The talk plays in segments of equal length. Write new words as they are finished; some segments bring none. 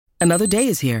Another day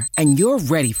is here, and you're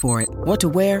ready for it. What to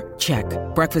wear? Check.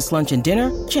 Breakfast, lunch, and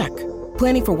dinner? Check.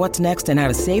 Planning for what's next and how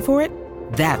to save for it?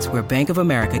 That's where Bank of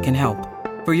America can help.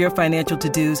 For your financial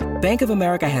to-dos, Bank of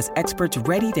America has experts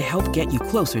ready to help get you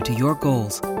closer to your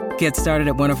goals. Get started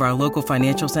at one of our local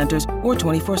financial centers or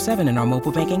 24/7 in our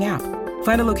mobile banking app.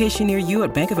 Find a location near you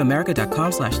at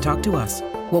bankofamerica.com/talktous.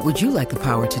 What would you like the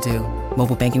power to do?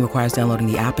 Mobile banking requires downloading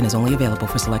the app and is only available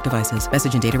for select devices.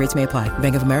 Message and data rates may apply.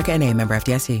 Bank of America N.A., member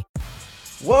FDIC.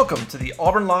 Welcome to the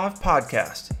Auburn Live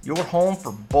Podcast, your home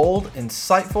for bold,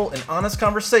 insightful, and honest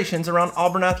conversations around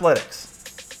Auburn athletics.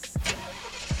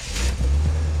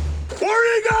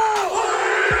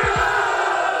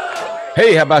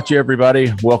 Hey, how about you,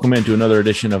 everybody? Welcome into another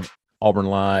edition of Auburn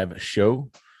Live Show,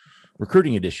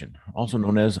 Recruiting Edition, also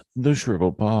known as the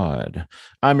Shrivel Pod.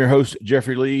 I'm your host,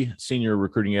 Jeffrey Lee, Senior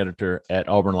Recruiting Editor at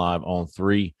Auburn Live on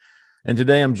 3. And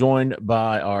today I'm joined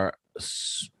by our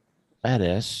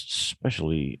badass,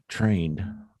 specially trained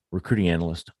recruiting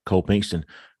analyst, Cole Pinkston.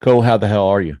 Cole, how the hell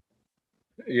are you?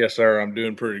 Yes, sir. I'm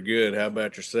doing pretty good. How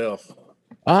about yourself?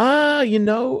 I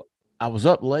was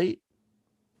up late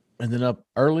and then up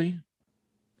early.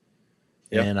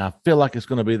 Yep. And I feel like it's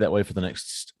going to be that way for the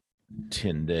next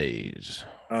 10 days.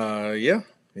 Yeah.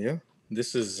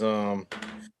 This is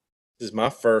my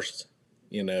first,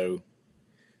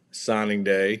 signing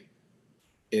day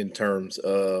in terms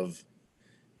of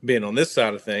being on this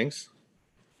side of things.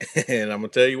 And I'm going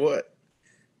to tell you what,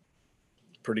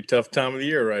 pretty tough time of the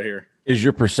year right here. Was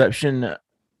your perception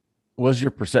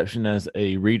as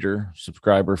a reader,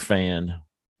 subscriber, fan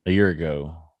a year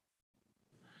ago?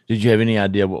 Did you have any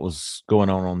idea what was going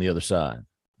on the other side?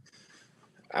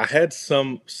 I had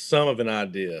some of an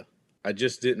idea. I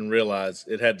just didn't realize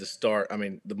it had to start. I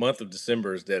mean, the month of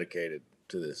December is dedicated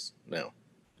to this now.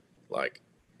 Like,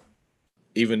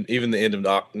 even the end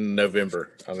of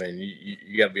November. I mean,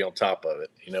 you got to be on top of it.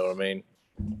 You know what I mean?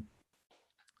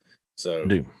 So,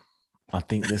 dude, I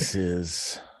think this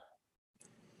is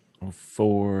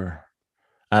for,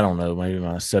 I don't know, maybe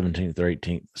my 17th or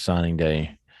 18th signing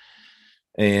day.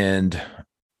 And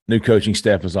new coaching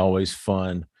staff is always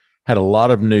fun. Had a lot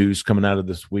of news coming out of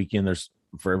this weekend. There's,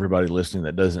 for everybody listening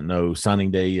that doesn't know,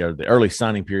 signing day or the early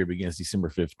signing period begins December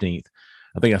 15th.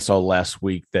 I think I saw last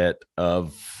week that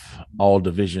of all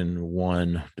Division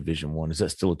One, is that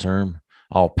still a term?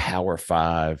 All Power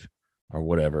 5 or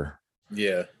whatever.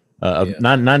 Yeah.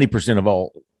 90% of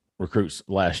all recruits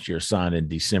last year signed in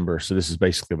December. So this is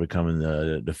basically becoming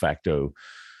the de facto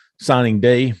signing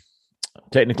day.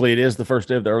 Technically, it is the first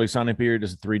day of the early signing period.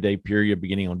 It's a 3-day period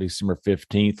beginning on December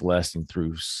 15th, lasting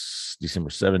through December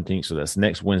 17th. So that's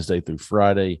next Wednesday through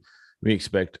Friday. We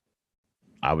expect,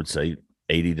 I would say,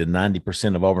 80 to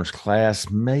 90% of Auburn's class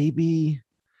maybe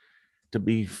to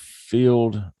be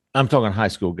filled. I'm talking high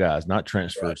school guys, not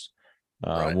transfers.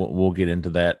 Right. We'll get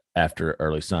into that after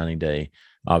early signing day.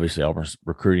 Obviously, Auburn's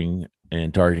recruiting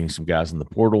and targeting some guys in the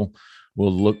portal.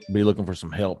 We'll be looking for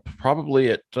some help,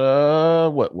 probably at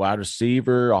wide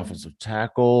receiver, offensive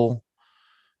tackle,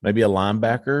 maybe a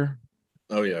linebacker.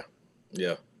 Oh yeah.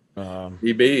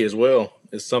 DB as well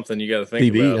is something you got to think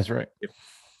DB, about. That's right.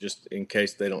 Just in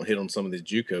case they don't hit on some of these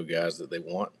JUCO guys that they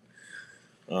want.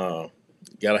 Got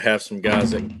to have some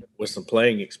guys with some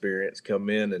playing experience come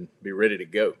in and be ready to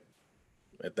go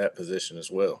at that position as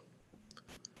well.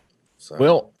 So.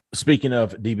 Well, speaking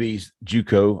of DBs,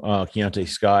 JUCO, Keontae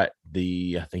Scott,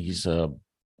 I think he's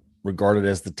regarded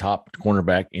as the top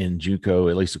cornerback in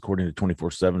JUCO, at least according to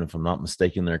 24/7, if I'm not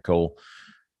mistaken there, Cole.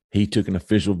 He took an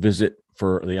official visit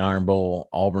for the Iron Bowl.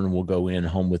 Auburn will go in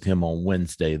home with him on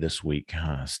Wednesday this week.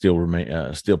 Still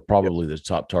probably the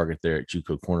top target there at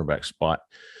JUCO cornerback spot.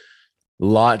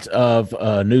 Lots of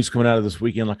news coming out of this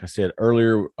weekend. Like I said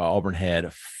earlier, Auburn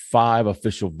had 5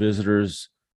 official visitors.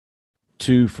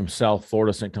 2 from South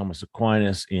Florida, St. Thomas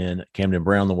Aquinas, in Camden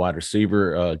Brown, the wide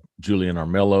receiver, Julian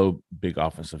Armello, big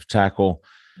offensive tackle.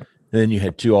 Then you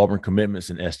had 2 Auburn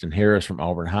commitments in Eston Harris from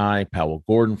Auburn High, Powell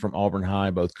Gordon from Auburn High,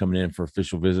 both coming in for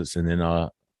official visits. And then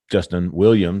Justin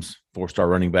Williams, 4-star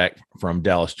running back from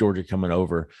Dallas, Georgia, coming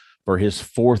over for his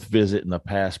 4th visit in the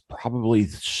past probably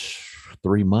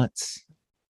 3 months.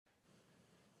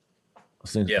 I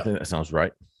think that sounds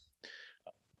right.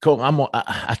 Cole,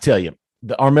 I tell you,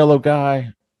 the Armello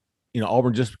guy,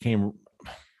 Auburn just became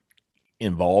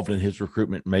involved in his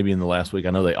recruitment maybe in the last week. I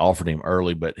know they offered him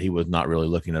early, but he was not really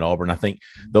looking at Auburn. I think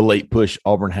the late push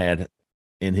Auburn had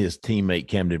in his teammate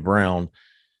Camden Brown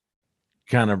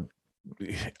kind of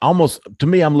almost, to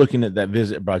me, I'm looking at that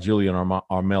visit by Julian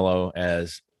Armello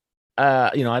as, I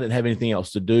didn't have anything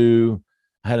else to do.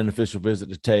 I had an official visit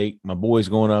to take. My boy's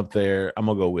going up there. I'm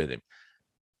going to go with him.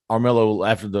 Armello,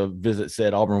 after the visit,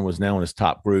 said Auburn was now in his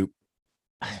top group.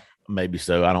 Maybe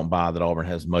so. I don't buy that Auburn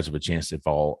has much of a chance to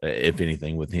fall, if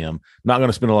anything, with him. Not going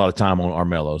to spend a lot of time on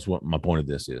Armello is what my point of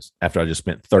this is, after I just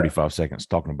spent 35 seconds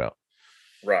talking about.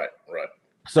 Right.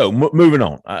 So moving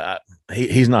on.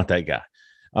 He's not that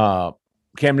guy.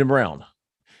 Camden Brown.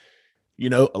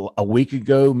 A week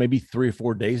ago, maybe 3 or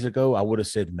 4 days ago, I would have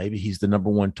said maybe he's the number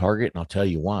one target, and I'll tell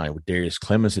you why. With Darrius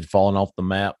Clemons had fallen off the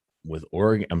map with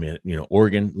Oregon. I mean,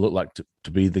 Oregon looked like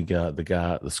to be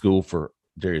the school for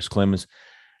Darrius Clemons,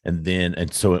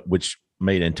 which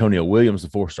made Antonio Williams, the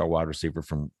 4-star wide receiver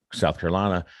from South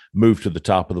Carolina, move to the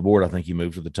top of the board. I think he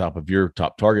moved to the top of your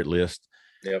top target list.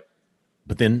 Yep.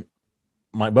 But then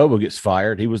Mike Bobo gets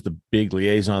fired. He was the big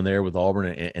liaison there with Auburn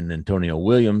and Antonio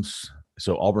Williams.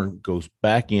 So Auburn goes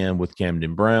back in with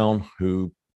Camden Brown,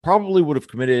 who probably would have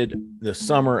committed this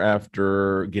summer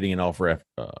after getting an offer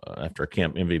after a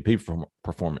camp MVP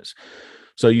performance.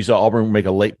 So you saw Auburn make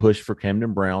a late push for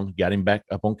Camden Brown, got him back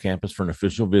up on campus for an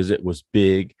official visit, was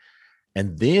big.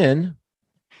 And then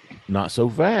not so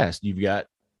fast. You've got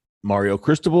Mario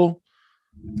Cristobal.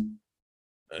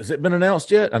 Has it been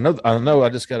announced yet? I know. I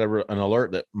just got an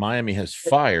alert that Miami has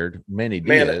fired Manny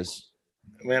Diaz.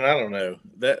 Man, I don't know.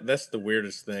 That's the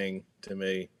weirdest thing to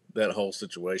me. That whole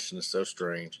situation is so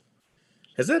strange.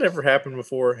 Has that ever happened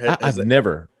before? I've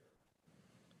never.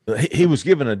 He was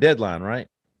given a deadline, right?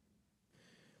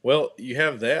 Well, you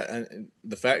have that, and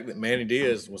the fact that Manny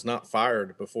Diaz was not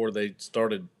fired before they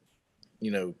started,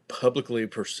 publicly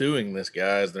pursuing this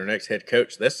guy as their next head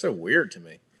coach. That's so weird to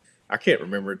me. I can't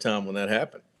remember a time when that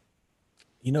happened.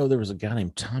 There was a guy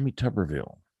named Tommy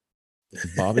Tuberville,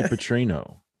 Bobby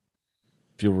Petrino.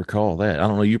 If you'll recall that. I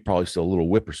don't know. You're probably still a little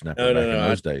whippersnapper back in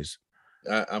those days.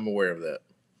 I'm aware of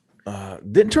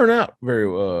that. Didn't turn out very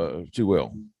too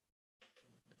well.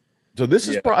 So this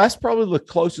is that's probably the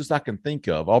closest I can think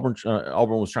of. Auburn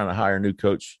was trying to hire a new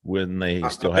coach when they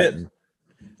still hadn't.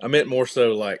 I meant more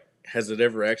so like, has it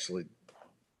ever actually,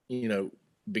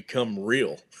 become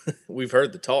real? We've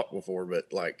heard the talk before, but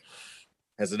like,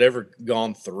 has it ever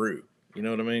gone through? You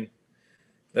know what I mean?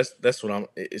 That's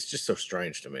what it's just so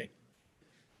strange to me.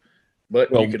 But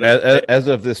as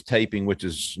of this taping, which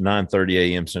is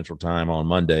 9:30 a.m. Central Time on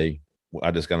Monday,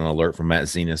 I just got an alert from Matt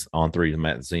Zenith on 3 to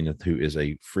Matt Zenith, who is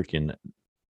a freaking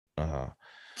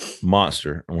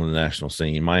monster on the national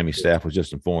scene. Miami staff was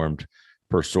just informed,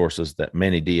 per sources, that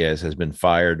Manny Diaz has been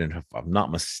fired, and if I'm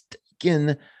not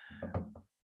mistaken,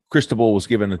 Cristobal was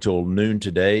given until noon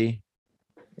today.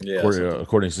 Yeah,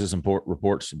 according to some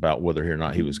reports about whether or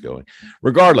not he was going.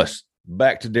 Regardless.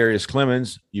 Back to Darrius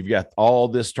Clemons. You've got all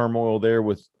this turmoil there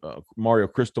with Mario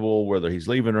Cristobal, whether he's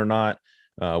leaving or not.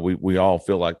 We all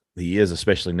feel like he is,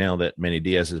 especially now that Manny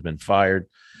Diaz has been fired.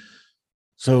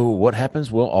 So what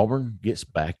happens? Well, Auburn gets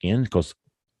back in because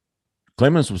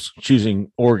Clemons was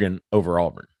choosing Oregon over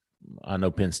Auburn. I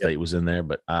know Penn State was in there,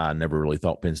 but I never really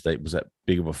thought Penn State was that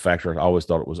big of a factor. I always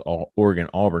thought it was all Oregon,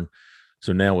 Auburn.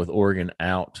 So now with Oregon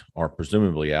out, or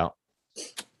presumably out,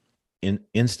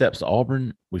 in steps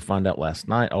Auburn. We find out last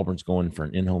night Auburn's going for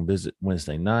an in-home visit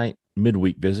Wednesday night,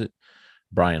 midweek visit.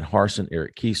 Brian Harsin,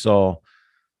 Eric Keesaw.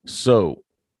 So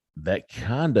that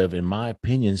kind of, in my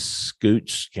opinion,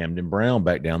 scoots Camden Brown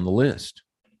back down the list.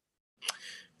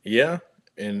 Yeah,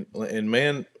 and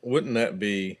man, wouldn't that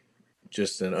be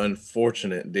just an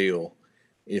unfortunate deal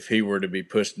if he were to be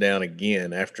pushed down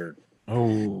again after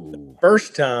the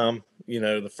first time?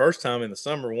 The first time in the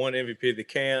summer, won MVP of the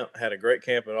camp, had a great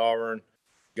camp at Auburn,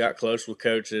 got close with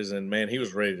coaches, and, man, he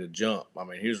was ready to jump. I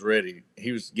mean, he was ready.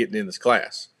 He was getting in this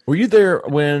class. Were you there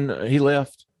when he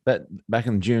left back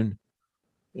in June?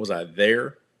 Was I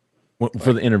there?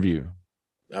 For the interview?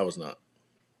 I was not.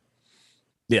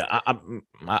 Yeah,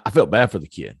 I felt bad for the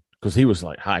kid because he was,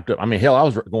 like, hyped up. I mean, hell, I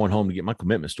was going home to get my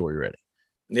commitment story ready.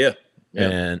 Yeah.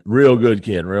 And real good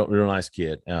kid, real nice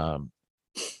kid.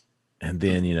 And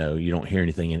then, you don't hear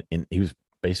anything. And he was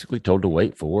basically told to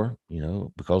wait for,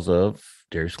 because of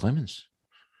Darrius Clemons.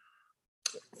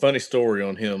 Funny story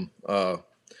on him.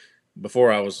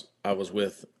 Before I was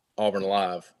with Auburn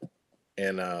Live,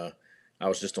 and I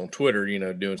was just on Twitter,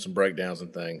 doing some breakdowns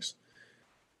and things.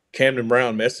 Camden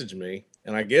Brown messaged me,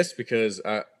 and I guess because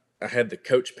I had the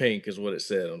Coach Pink is what it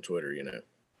said on Twitter,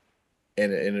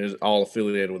 and it was all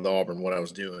affiliated with Auburn, what I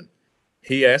was doing.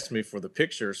 He asked me for the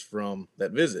pictures from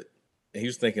that visit. He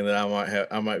was thinking that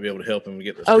I might be able to help him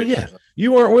get those pictures. Yeah.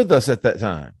 You weren't with us at that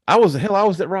time. I was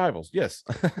at Rivals. Yes.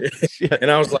 Yeah.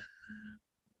 And I was like,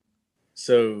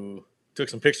 so took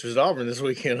some pictures at Auburn this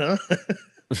weekend, huh?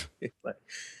 Like,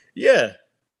 yeah.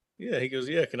 Yeah. He goes,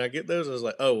 yeah, can I get those? I was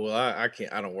like, oh, well, I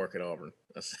can't. I don't work at Auburn.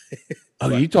 Oh,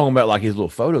 you talking about like his little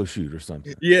photo shoot or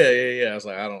something? Yeah. I was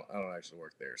like, I don't actually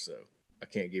work there, so I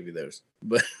can't give you those.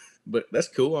 But that's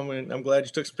cool. I mean, I'm glad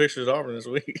you took some pictures at Auburn this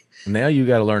week. Now you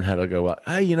got to learn how to go.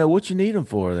 Hey, what you need him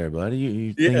for, there, buddy?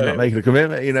 You thinking Yeah, about making a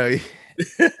commitment?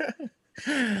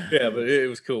 yeah, but it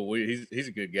was cool. He's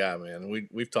a good guy, man.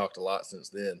 We've talked a lot since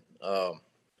then.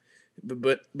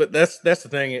 But that's the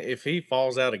thing. If he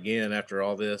falls out again after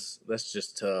all this, that's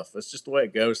just tough. That's just the way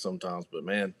it goes sometimes. But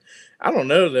man, I don't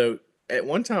know though. At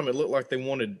one time, it looked like they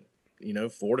wanted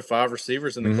 4 to 5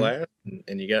 receivers in the class,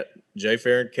 and you got Jay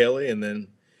Fair and Kelly, and then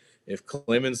if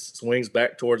Clemons swings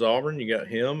back towards Auburn, you got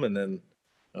him, and then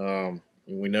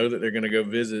we know that they're going to go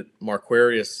visit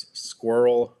Marquarius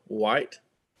Squirrel White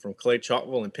from Clay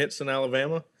Chalkville in Pinson,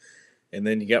 Alabama, and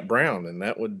then you got Brown, and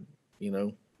that would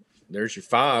there's your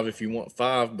 5 if you want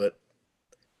 5, but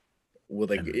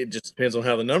it just depends on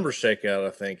how the numbers shake out.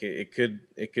 I think it could.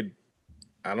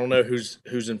 I don't know who's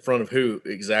in front of who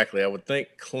exactly. I would think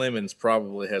Clemons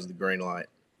probably has the green light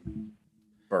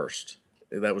first.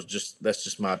 That's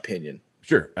just my opinion.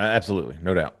 Sure, absolutely,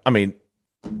 no doubt. I mean,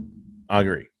 I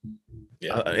agree.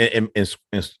 Yeah,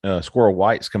 and Squirrel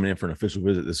White's coming in for an official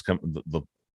visit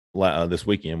this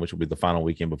weekend, which will be the final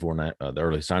weekend before the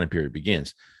early signing period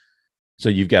begins. So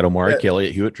you've got Omari Kelly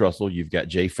at Hewitt-Trussell. You've got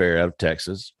Jay Fair out of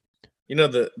Texas.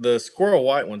 The Squirrel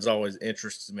White one's always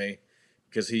interests me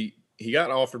because he got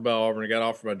offered by Auburn. He got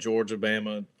offered by Georgia,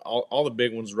 Bama. All the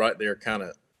big ones right there kind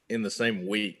of in the same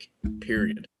week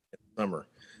period in the summer.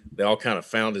 They all kind of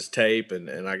found his tape,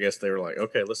 and I guess they were like,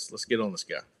 okay, let's get on this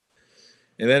guy.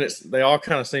 And then they all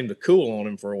kind of seemed to cool on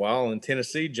him for a while, and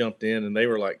Tennessee jumped in, and they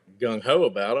were like gung-ho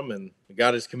about him and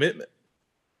got his commitment.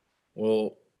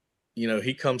 Well,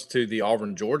 he comes to the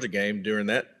Auburn-Georgia game during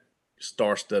that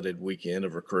star-studded weekend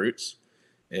of recruits,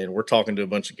 and we're talking to a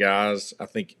bunch of guys. I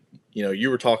think, you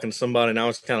were talking to somebody, and I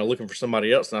was kind of looking for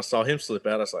somebody else, and I saw him slip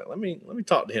out. I was like, let me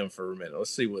talk to him for a minute.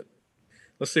 Let's see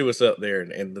what's up there.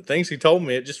 And the things he told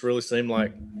me, it just really seemed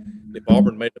like if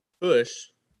Auburn made a push,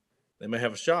 they may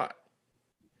have a shot.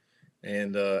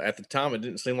 And at the time, it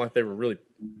didn't seem like they were really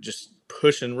just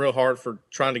pushing real hard for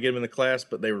trying to get him in the class,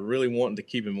 but they were really wanting to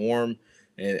keep him warm.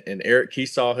 And Eric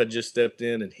Keesaw had just stepped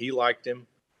in, and he liked him.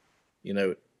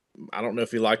 I don't know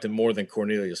if he liked him more than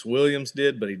Cornelius Williams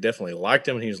did, but he definitely liked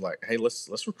him. And he was like, "Hey, let's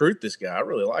recruit this guy. I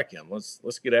really like him.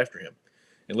 Let's get after him."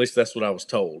 At least that's what I was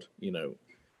told.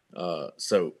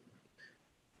 So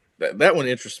that one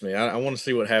interests me. I want to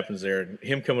see what happens there.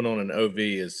 Him coming on an OV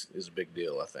is a big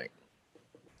deal, I think.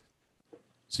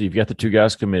 So you've got the 2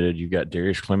 guys committed. You've got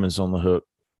Darrius Clemons on the hook,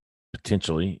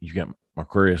 potentially. You've got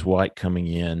Marquarius White coming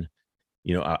in.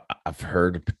 I've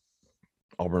heard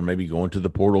Auburn maybe going to the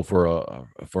portal for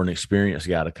an experienced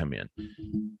guy to come in.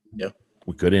 Yeah,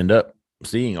 we could end up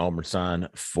seeing Auburn sign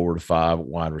 4 to 5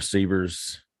 wide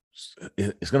receivers.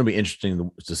 It's going to be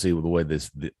interesting to see the way this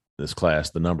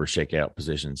class, the numbers shake out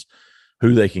positions,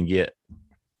 who they can get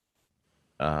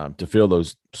to fill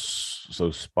those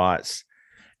spots.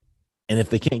 And if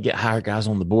they can't get higher guys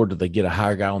on the board, do they get a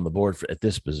higher guy on the board at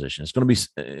this position? It's going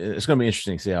to be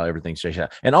interesting to see how everything shakes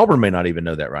out. And Auburn may not even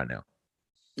know that right now.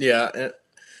 Yeah, and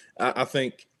I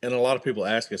think, and a lot of people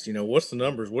ask us, what's the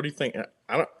numbers? What do you think?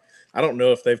 I don't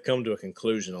know if they've come to a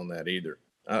conclusion on that either.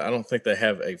 I don't think they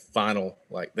have a final,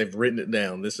 like they've written it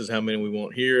down. This is how many we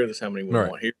want here. This is how many we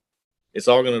want here. It's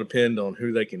all going to depend on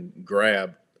who they can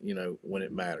grab, when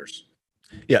it matters.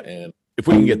 Yeah. And if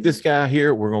we can get this guy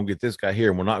here, we're going to get this guy here,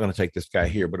 and we're not going to take this guy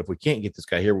here. But if we can't get this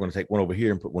guy here, we're going to take one over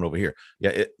here and put one over here.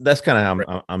 Yeah, that's kind of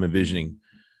how I'm envisioning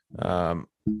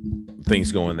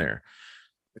things going there.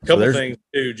 A couple of things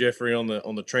too, Jeffrey, on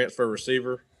the transfer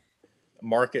receiver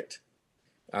market.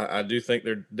 I do think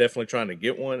they're definitely trying to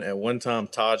get one. At one time,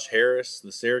 Taj Harris,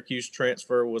 the Syracuse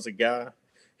transfer, was a guy.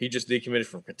 He just decommitted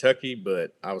from Kentucky,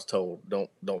 but I was told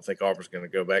don't think Auburn's going to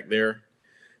go back there.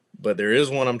 But there is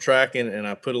one I'm tracking, and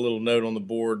I put a little note on the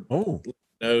board. Oh,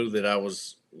 know that I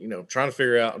was, trying to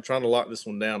figure out. I'm trying to lock this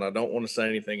one down. I don't want to say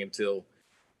anything until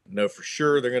I know for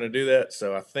sure they're going to do that.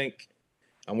 So I think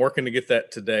I'm working to get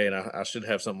that today, and I should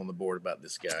have something on the board about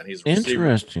this guy. And he's a receiver.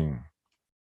 Interesting.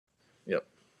 Yep.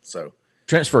 So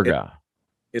transfer guy.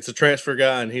 It's a transfer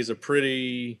guy, and he's a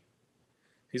pretty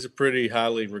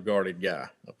highly regarded guy.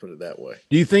 I'll put it that way.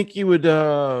 Do you think you would?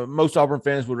 Most Auburn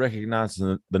fans would recognize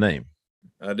the name.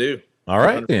 I do. All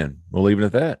right, 100%. Then we'll leave it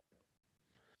at that.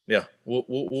 Yeah,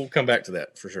 we'll come back to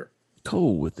that for sure.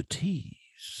 Cool with the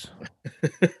T's.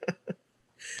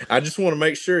 I just want to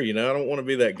make sure, I don't want to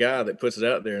be that guy that puts it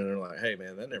out there and they're like, "Hey,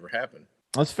 man, that never happened."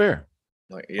 That's fair.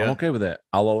 Like, yeah, I'm okay with that.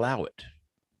 I'll allow it.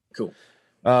 Cool.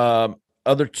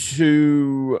 Other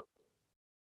 2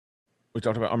 We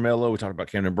talked about Armello. We talked about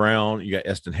Camden Brown. You got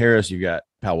Eston Harris. You got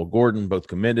Powell Gordon, both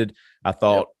committed. I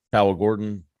thought Powell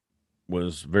Gordon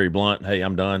was very blunt. Hey,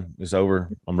 I'm done. It's over.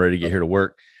 I'm ready to get here to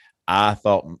work. I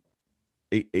thought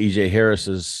EJ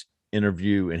Harris's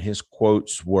interview and his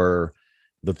quotes were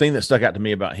the thing that stuck out to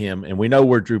me about him. And we know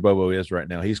where Drew Bobo is right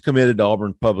now. He's committed to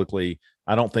Auburn publicly.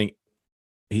 I don't think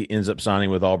he ends up signing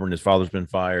with Auburn. His father's been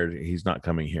fired. He's not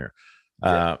coming here.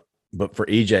 But for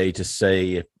EJ to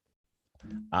say,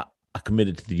 I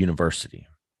committed to the university.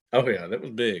 Oh, yeah, that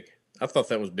was big. I thought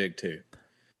that was big too.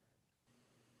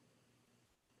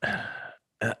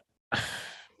 I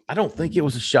don't think it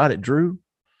was a shot at Drew.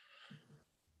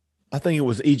 I think it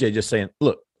was EJ just saying,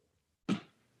 look,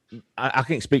 I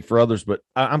can't speak for others, but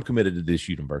I'm committed to this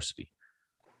university.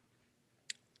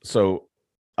 So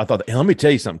I thought, and let me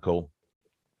tell you something, Cole.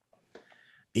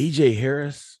 EJ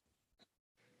Harris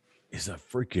is a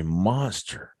freaking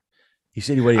monster. He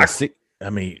said he weighed 6. I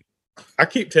mean, I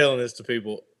keep telling this to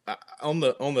people on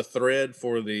the thread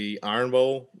for the Iron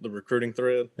Bowl, the recruiting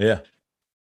thread. Yeah.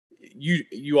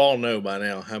 You all know by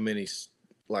now how many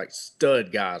like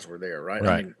stud guys were there, right?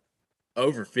 I mean,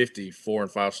 over 50 4-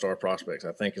 and 5-star prospects,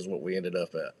 I think, is what we ended up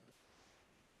at.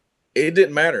 It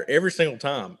didn't matter. Every single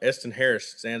time, Eston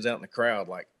Harris stands out in the crowd.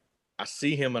 Like, I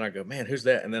see him and I go, man, who's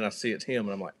that? And then I see it's him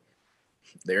and I'm like,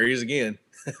 there he is again.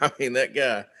 I mean, that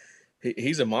guy,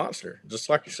 he's a monster. Just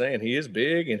like you're saying, he is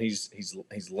big and he's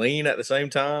lean at the same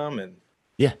time. And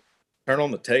yeah, turn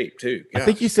on the tape too. Gosh. I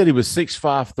think he said he was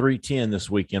 6'5", 310 this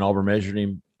weekend. Auburn measured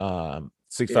him 6'5",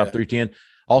 310.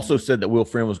 Also said that Will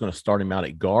Friend was going to start him out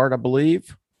at guard, I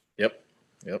believe. Yep.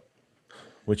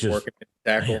 Which is working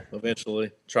tackle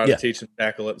eventually. Try to teach him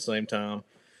tackle at the same time.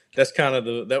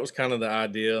 That was kind of the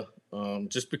idea.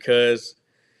 Just because,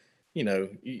 you know,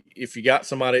 if you got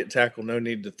somebody at tackle, no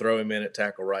need to throw him in at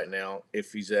tackle right now.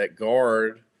 If he's at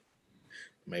guard,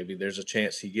 maybe there's a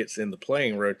chance he gets in the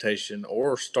playing rotation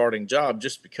or starting job,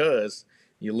 just because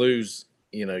you lose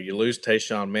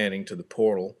Tayshawn Manning to the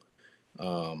portal.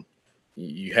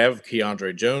 You have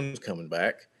Keandre Jones coming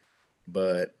back,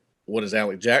 but what is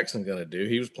Alec Jackson going to do?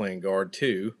 He was playing guard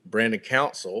too. Brandon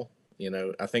Council,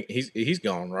 I think he's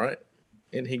gone, right?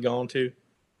 Isn't he gone too?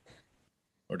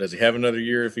 Or does he have another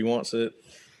year if he wants it?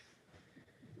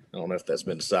 I don't know if that's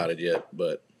been decided yet,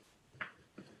 but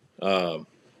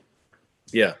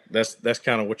yeah, that's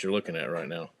kind of what you're looking at right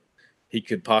now. He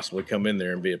could possibly come in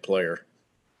there and be a player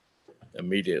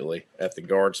immediately at the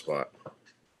guard spot.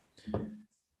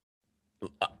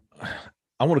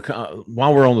 I want to,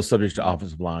 while we're on the subject of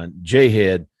offensive line,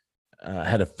 J-Head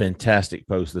had a fantastic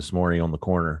post this morning on the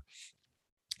corner.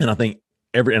 And I think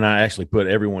I actually put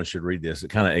everyone should read this.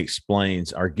 It kind of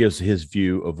explains or gives his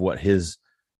view of what his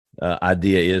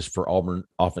idea is for Auburn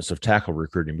offensive tackle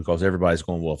recruiting, because everybody's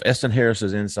going, well, if Eston Harris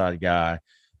is an inside guy,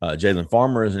 Jalen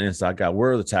Farmer is an inside guy,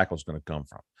 where are the tackles going to come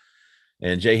from?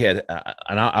 And J-Head,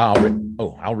 and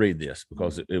I'll read this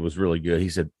because it was really good. He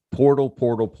said, portal.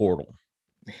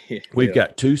 We've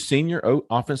got 2 senior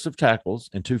offensive tackles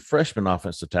and 2 freshman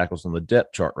offensive tackles on the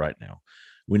depth chart right now.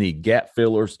 We need gap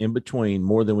fillers in between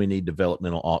more than we need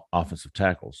developmental offensive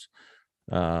tackles.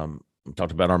 We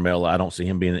talked about Armella. I don't see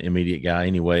him being an immediate guy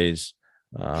anyways.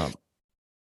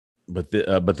 But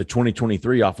the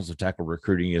 2023 offensive tackle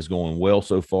recruiting is going well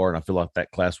so far, and I feel like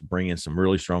that class will bring in some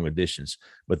really strong additions.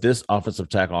 But this offensive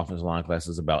line class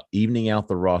is about evening out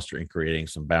the roster and creating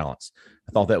some balance.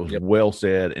 I thought that was well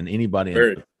said, and anybody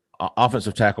in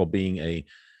offensive tackle being a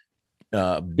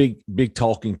big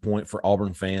talking point for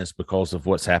Auburn fans because of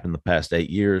what's happened the past 8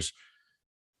 years.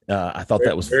 I thought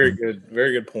that was very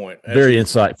good point. Very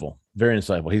insightful.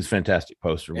 He's a fantastic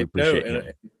poster. We appreciate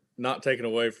him. Not taken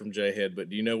away from J-Head, but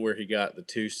do you know where he got the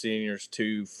 2 seniors,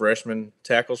 2 freshman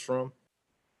tackles from?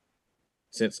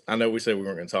 Since I know we said we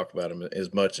weren't going to talk about him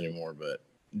as much anymore, but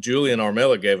Julian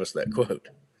Armella gave us that quote.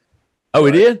 Oh,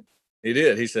 he did? He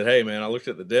did. He said, hey, man, I looked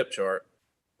at the depth chart.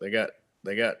 They got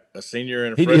a senior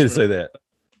and a freshman. He did say that.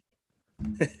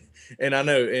 And I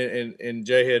know, and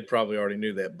J-Head probably already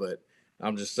knew that, but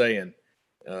I'm just saying,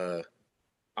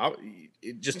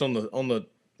 just on the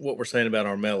what we're saying about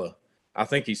Armella, I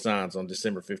think he signs on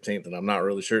December 15th, and I'm not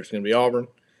really sure it's going to be Auburn,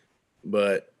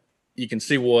 but you can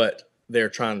see what they're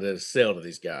trying to sell to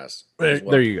these guys.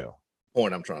 There you go.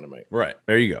 Point I'm trying to make. Right.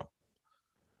 There you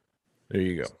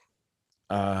go.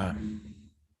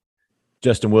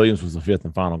 Justin Williams was the 5th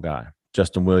and final guy.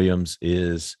 Justin Williams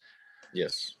is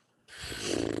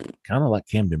kind of like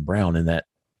Camden Brown in that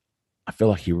I feel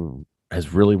like he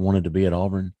has really wanted to be at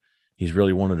Auburn. He's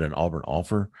really wanted an Auburn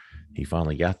offer. He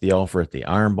finally got the offer at the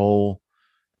Iron Bowl.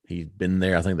 He's been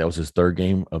there. I think that was his 3rd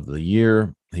game of the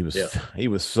year. He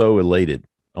was so elated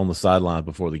on the sideline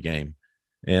before the game.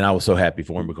 And I was so happy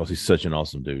for him because he's such an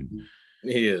awesome dude.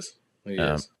 He is. He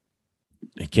is.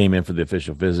 He came in for the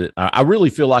official visit. I really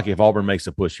feel like if Auburn makes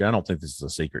a push here, I don't think this is a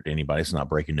secret to anybody. It's not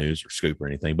breaking news or scoop or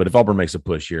anything. But if Auburn makes a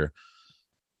push here,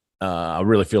 I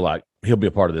really feel like he'll be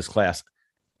a part of this class.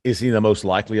 Is he the most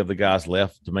likely of the guys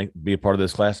left to be a part of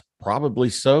this class? Probably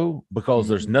so, because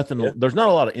there's nothing. Yeah. There's not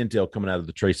a lot of intel coming out of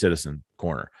the Trey Citizen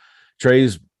corner.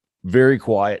 Trey's very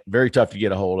quiet, very tough to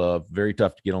get a hold of, very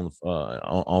tough to get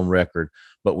on record.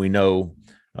 But we know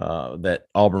that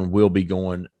Auburn will be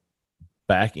going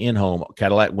back in home.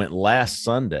 Cadillac went last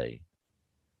Sunday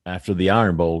after the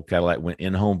Iron Bowl. Cadillac went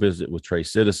in home visit with Trey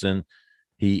Citizen.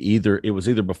 It was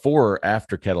either before or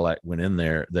after Cadillac went in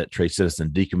there that Trey Citizen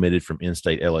decommitted from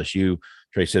in-state LSU.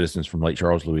 Trey Citizen's from Lake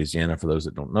Charles, Louisiana. For those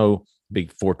that don't know,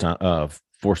 big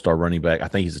four-star running back. I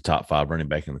think he's a top 5 running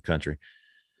back in the country.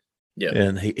 Yeah,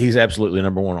 and he's absolutely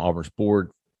number one on Auburn's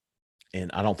board. And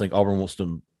I don't think Auburn wants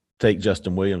to take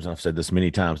Justin Williams. And I've said this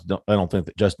many times. I don't think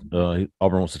that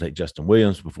Auburn wants to take Justin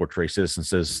Williams before Trey Citizen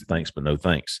says thanks, but no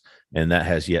thanks. And that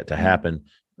has yet to happen.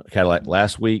 Cadillac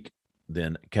last week.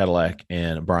 Then Cadillac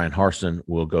and Brian Harsin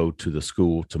will go to the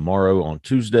school tomorrow on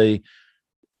Tuesday,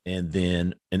 and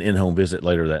then an in-home visit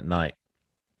later that night.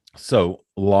 So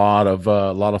a lot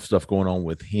of stuff going on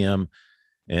with him.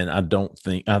 And I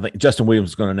think Justin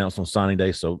Williams is going to announce on signing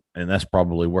day. So, and that's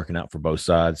probably working out for both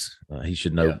sides. He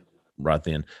should know right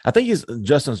then. I think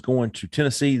Justin's going to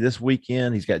Tennessee this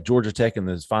weekend. He's got Georgia Tech in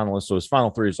his finalists. So his final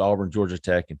 3 is Auburn, Georgia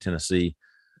Tech, and Tennessee.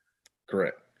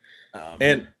 Correct.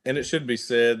 And it should be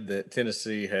said that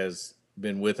Tennessee has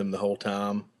been with him the whole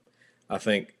time. I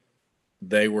think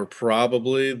they were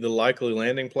probably the likely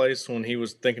landing place when he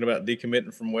was thinking about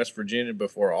decommitting from West Virginia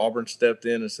before Auburn stepped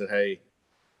in and said, hey,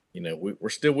 we're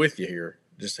still with you here.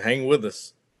 Just hang with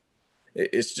us.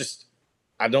 It's just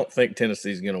I don't think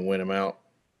Tennessee's going to win him out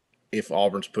if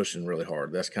Auburn's pushing really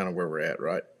hard. That's kind of where we're at,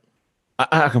 right?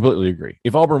 I completely agree.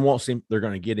 If Auburn wants him, they're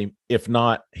going to get him. If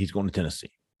not, he's going to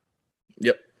Tennessee.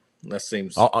 Yep. That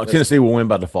seems Tennessee will win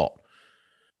by default.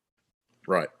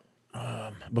 Right.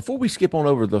 Before we skip on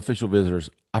over the official visitors,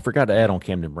 I forgot to add on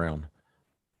Camden Brown.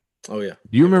 Oh, yeah.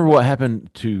 Do you remember what happened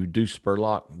to Deuce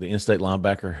Spurlock, the in-state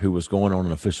linebacker who was going on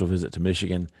an official visit to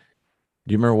Michigan?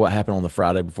 Do you remember what happened on the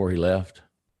Friday before he left?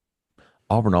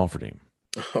 Auburn offered him.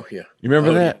 Oh, yeah. You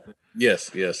remember that? Yeah.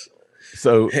 Yes.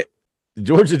 So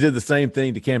Georgia did the same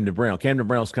thing to Camden Brown. Camden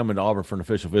Brown's coming to Auburn for an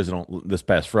official visit on this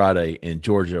past Friday in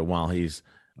Georgia while I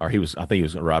think he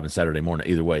was arriving Saturday morning.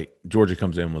 Either way, Georgia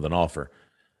comes in with an offer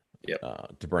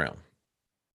to Brown.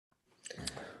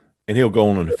 And he'll go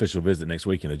on an official visit next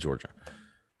weekend to Georgia.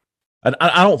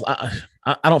 I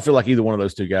don't feel like either one of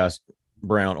those two guys,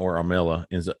 Brown or Armella,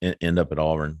 end up at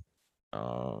Auburn.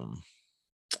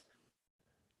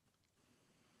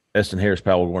 Eston Harris,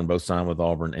 Powell Gordon both signed with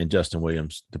Auburn, and Justin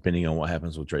Williams, depending on what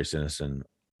happens with Trey Citizen,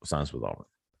 signs with Auburn.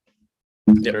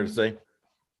 Yep. Fair to say?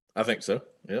 I think so.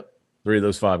 Yep. 3 of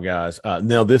those 5 guys.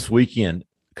 Now this weekend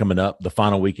coming up, the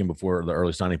final weekend before the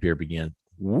early signing period begin.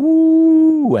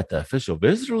 Woo! At the official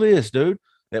visitor list, dude,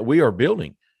 that we are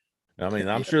building. I mean,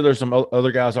 I'm sure there's some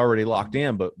other guys already locked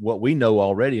in, but what we know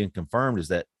already and confirmed is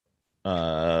that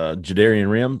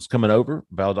Jadarian Rims coming over,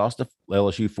 Valdosta,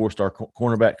 LSU 4-star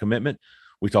cornerback commitment.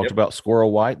 We talked about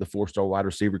Squirrel White, the 4-star wide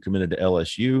receiver committed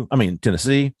to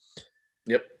Tennessee.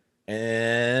 Yep.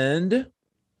 And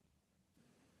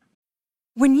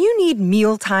when you need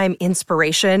mealtime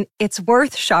inspiration, it's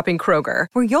worth shopping Kroger,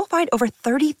 where you'll find over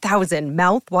 30,000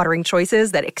 mouth-watering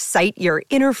choices that excite your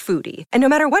inner foodie. And no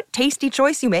matter what tasty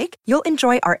choice you make, you'll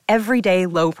enjoy our everyday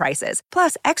low prices,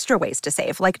 plus extra ways to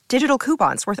save, like digital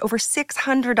coupons worth over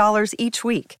 $600 each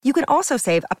week. You can also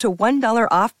save up to $1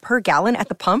 off per gallon at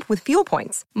the pump with fuel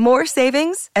points. More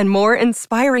savings and more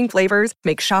inspiring flavors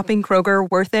make shopping Kroger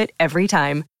worth it every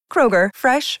time. Kroger,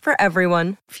 fresh for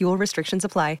everyone. Fuel restrictions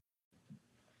apply.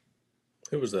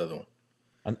 Who was the other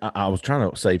one? I was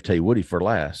trying to save Tay Woody for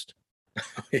last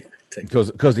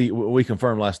because we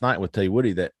confirmed last night with Tay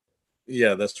Woody that.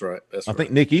 Yeah, that's right. I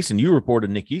think Nick Eason. You reported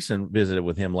Nick Eason visited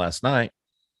with him last night.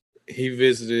 He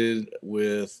visited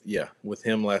with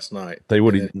him last night. Tay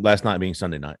Woody last night being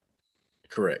Sunday night.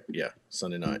 Correct. Yeah,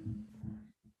 Sunday night.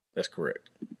 That's correct.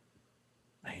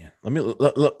 Man, let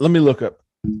me look up.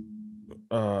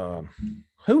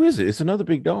 Who is it? It's another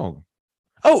big dog.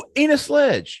 Oh, Enos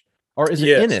Sledge. Or is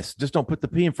it Ennis? Just don't put the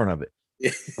P in front of it.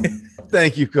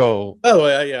 Thank you, Cole. Oh,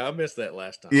 yeah. I missed that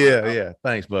last time. Yeah.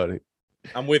 Thanks, buddy.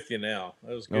 I'm with you now.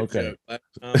 That was a good joke. Last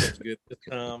time was good this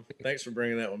time. Thanks for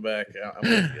bringing that one back. I'm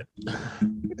with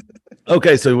you.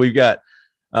 Okay, so we've got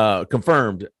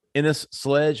confirmed Ennis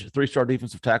Sledge, 3-star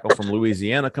defensive tackle from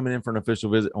Louisiana, coming in for an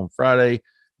official visit on Friday.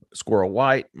 Squirrel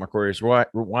White, Marquarius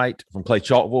White from Clay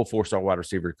Chalkville, 4-star wide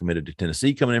receiver committed to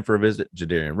Tennessee, coming in for a visit.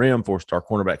 Jadarian Rim, 4-star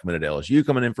cornerback committed to LSU,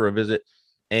 coming in for a visit.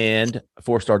 And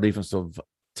 4-star defensive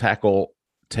tackle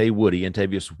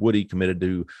Tavius Woody committed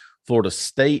to Florida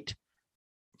State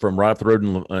from right up the road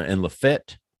in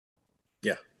Lafayette.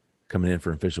 Yeah. Coming in for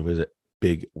an official visit.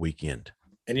 Big weekend.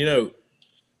 And,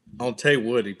 on Tay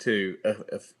Woody, too,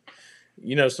 if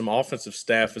some offensive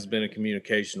staff has been in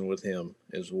communication with him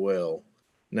as well.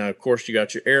 Now, of course, you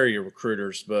got your area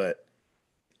recruiters, but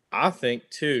I think,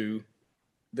 too,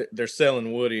 they're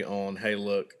selling Woody on, hey,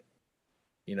 look,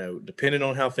 depending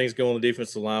on how things go on the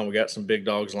defensive line, we got some big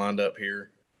dogs lined up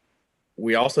here.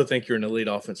 We also think you're an elite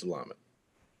offensive lineman.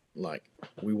 Like,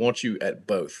 we want you at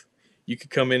both. You could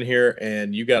come in here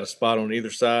and you got a spot on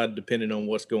either side depending on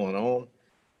what's going on.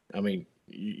 I mean,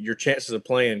 your chances of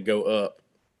playing go up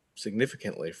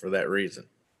significantly for that reason.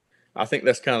 I think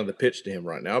that's kind of the pitch to him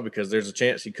right now because there's a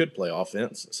chance he could play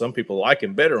offense. Some people like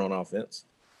him better on offense.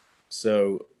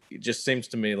 So it just seems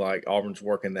to me like Auburn's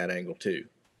working that angle too.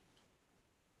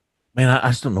 Man, I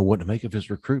just don't know what to make of his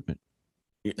recruitment.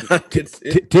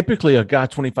 Typically a guy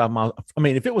 25 miles. I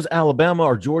mean, if it was Alabama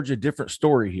or Georgia, different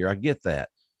story here. I get that.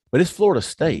 But it's Florida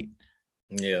State.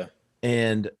 Yeah.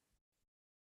 And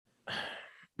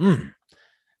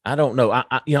I don't know.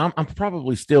 I'm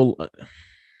probably still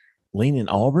leaning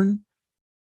Auburn,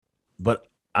 but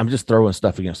I'm just throwing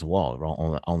stuff against the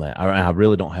wall on that. I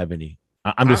really don't have any.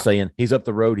 I'm just saying he's up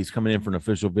the road. He's coming in for an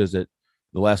official visit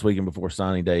the last weekend before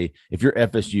signing day. If you're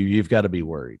FSU, you've got to be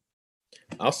worried.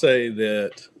 I'll say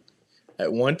that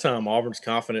at one time Auburn's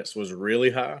confidence was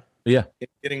really high. Yeah. In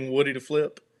getting Woody to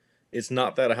flip. It's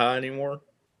not that high anymore,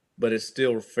 but it's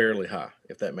still fairly high,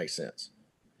 if that makes sense.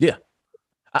 Yeah.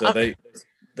 So they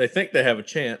think they have a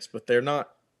chance, but they're not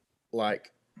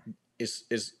like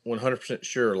is 100%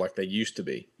 sure like they used to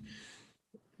be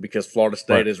because Florida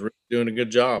State is really doing a good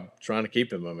job trying to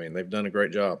keep him. I mean, they've done a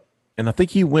great job. And I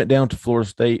think he went down to Florida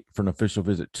State for an official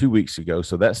visit 2 weeks ago,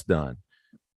 so that's done.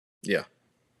 Yeah.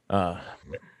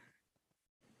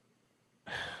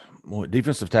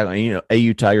 Defensive tackle,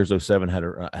 AU Tigers 07 had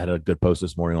a good post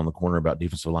this morning on the corner about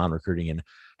defensive line recruiting and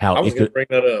how I was going to bring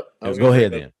that up. Go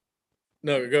ahead then.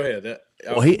 No, go ahead.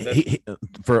 Well, he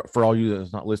for all you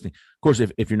that's not listening, of course,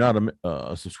 if you're not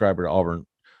a subscriber to Auburn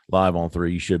Live on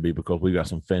 3, you should be because we've got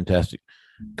some fantastic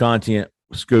content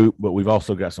scoop, but we've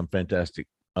also got some fantastic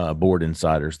board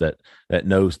insiders that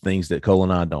knows things that Cole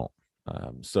and I don't.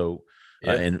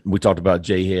 And we talked about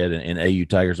J-Head and AU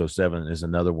Tigers 07 is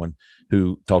another one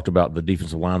who talked about the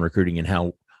defensive line recruiting and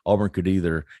how Auburn could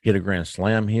either hit a grand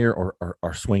slam here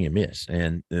or swing and miss.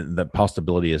 And the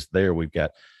possibility is there. We've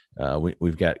got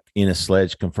Ennis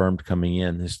Sledge confirmed coming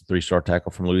in. This 3-star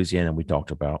tackle from Louisiana. We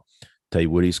talked about Tay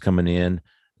Woody's coming in.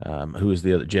 Who is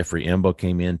the other? Jeffrey Emba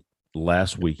came in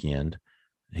last weekend.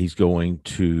 He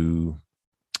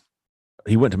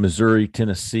went to Missouri,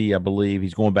 Tennessee, I believe.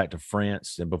 He's going back to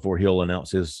France, and before he'll announce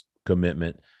his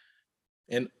commitment.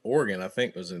 And Oregon, I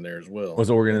think, was in there as well. Was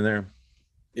Oregon in there?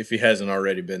 If he hasn't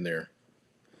already been there.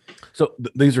 So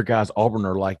these are guys Auburn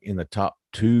are like in the top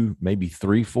 2, maybe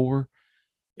 3, 4.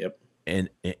 Yep. And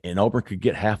Auburn could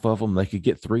get half of them. They could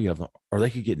get 3 of them, or they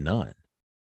could get none.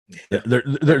 Yeah.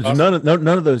 There's awesome. none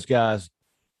of those guys,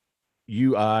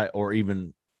 UI or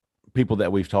even people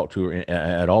that we've talked to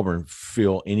at Auburn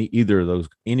feel any of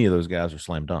those guys are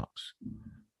slam dunks.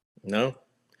 No,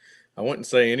 I wouldn't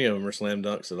say any of them are slam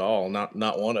dunks at all.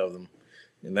 Not one of them,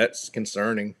 and that's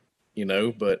concerning,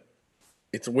 But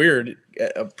it's weird.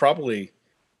 Probably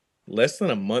less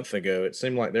than a month ago, it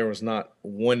seemed like there was not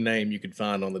one name you could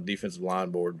find on the defensive line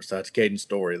board besides Caden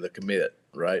Story, the commit,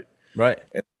 right? Right.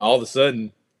 And all of a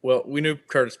sudden, well, we knew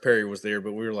Curtis Perry was there,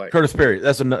 but we were like Curtis Perry.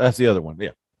 That's the other one. Yeah.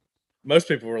 Most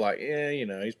people were like, yeah,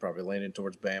 he's probably leaning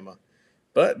towards Bama.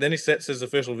 But then he sets his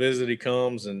official visit. He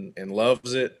comes and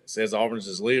loves it, says Auburn's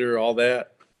his leader, all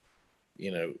that.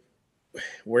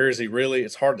 Where is he really?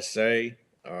 It's hard to say.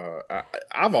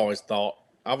 I've always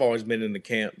been in the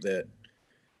camp that,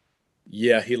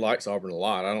 yeah, he likes Auburn a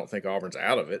lot. I don't think Auburn's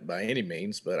out of it by any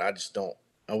means, but I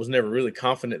was never really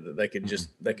confident that they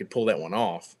could pull that one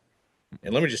off.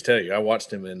 And let me just tell you, I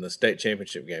watched him in the state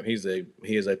championship game. He is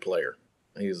a player.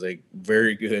 He is a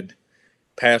very good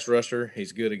pass rusher.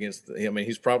 He's good against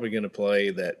he's probably going to play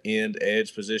that end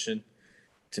edge position.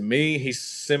 To me, he's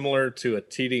similar to a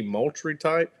TD Moultrie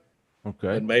type.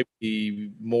 Okay. And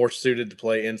maybe more suited to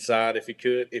play inside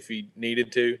if he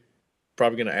needed to.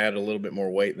 Probably going to add a little bit more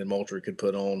weight than Moultrie could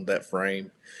put on that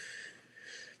frame.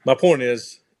 My point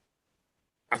is,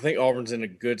 I think Auburn's in a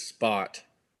good spot,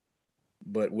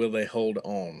 but will they hold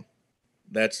on?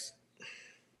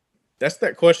 That's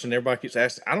that question everybody keeps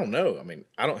asking. I don't know. I mean,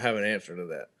 I don't have an answer to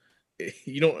that.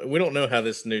 We don't know how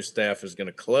this new staff is going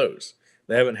to close.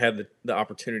 They haven't had the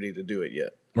opportunity to do it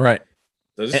yet. Right.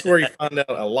 So this is where you find out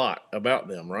a lot about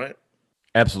them, right?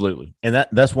 Absolutely. And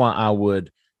that's why I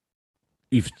would,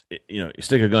 if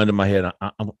stick a gun to my head,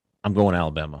 I'm going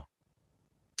Alabama.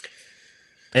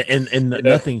 And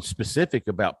nothing specific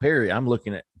about Perry. I'm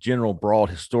looking at general broad,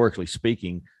 historically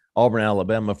speaking, Auburn,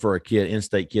 Alabama for a kid,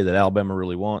 in-state kid that Alabama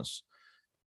really wants.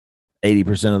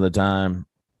 80% of the time,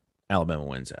 Alabama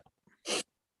wins out.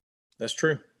 That's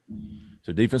true.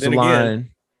 So defensive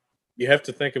line. You have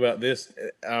to think about this.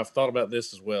 I've thought about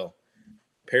this as well.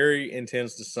 Perry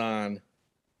intends to sign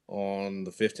on the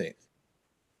 15th.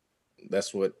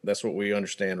 That's what we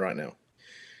understand right now.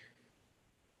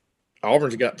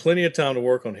 Auburn's got plenty of time to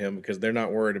work on him because they're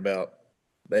not worried about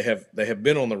they have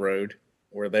been on the road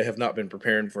where they have not been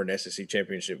preparing for an SEC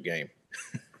championship game.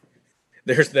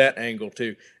 There's that angle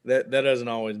too. That doesn't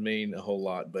always mean a whole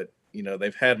lot, but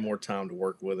they've had more time to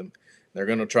work with him. They're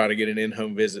going to try to get an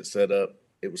in-home visit set up.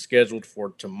 It was scheduled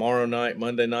for tomorrow night,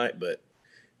 Monday night, but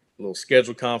a little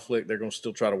schedule conflict. They're going to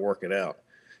still try to work it out.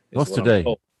 What's today?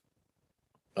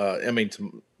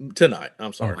 Tonight.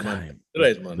 I'm sorry. Okay. Monday.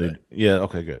 Today's Monday. Yeah.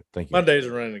 Okay. Good. Thank you. My days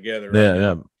are running together.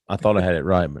 Yeah. I thought I had it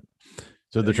right, but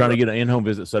so they're trying to get an in-home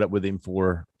visit set up with him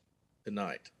for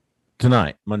tonight,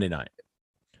 Monday night.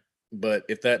 But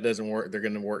if that doesn't work, they're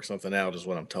going to work something out, is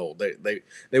what I'm told.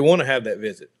 They want to have that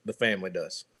visit. The family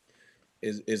does.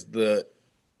 Is the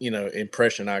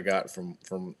impression I got from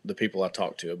the people I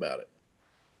talked to about it.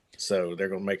 So they're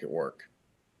going to make it work.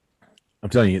 I'm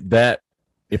telling you that,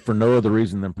 if for no other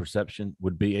reason than perception,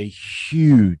 would be a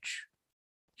huge,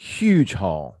 huge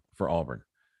haul for Auburn.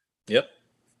 Yep.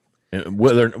 And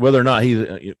whether or not he's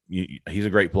a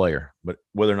great player, but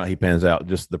whether or not he pans out,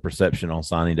 just the perception on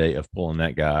signing day of pulling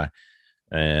that guy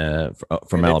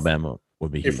from Alabama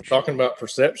would be huge. If we're talking about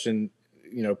perception,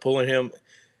 pulling him,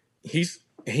 he's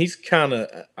kind of.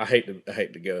 I hate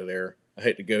to go there. I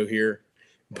hate to go here,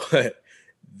 but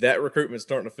that recruitment's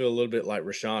starting to feel a little bit like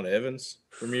Rashawn Evans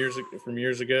from years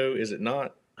ago. Is it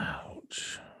not?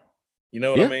 Ouch. You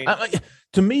know what I mean?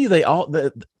 To me, all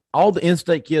the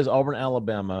in-state kids, Auburn,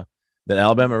 Alabama, that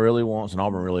Alabama really wants and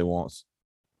Auburn really wants.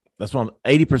 That's why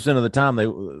 80% of the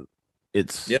time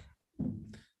it's. Yep.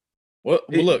 Well,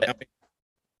 look,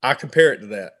 I compare it to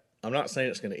that. I'm not saying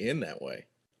it's going to end that way.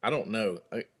 I don't know.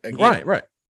 Again, right.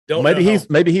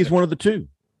 Maybe he's one of the 2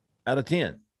 out of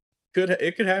 10.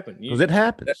 It could happen because it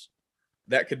happens.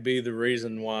 That could be the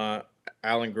reason why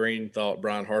Alan Green thought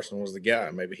Brian Harsin was the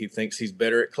guy. Maybe he thinks he's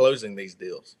better at closing these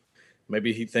deals.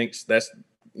 Maybe he thinks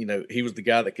he was the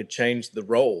guy that could change the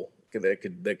role,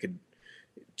 that could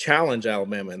challenge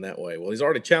Alabama in that way. Well, he's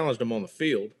already challenged them on the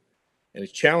field, and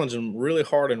he's challenging them really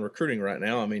hard in recruiting right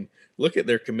now. I mean, look at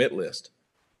their commit list.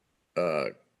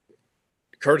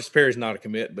 Curtis Perry's not a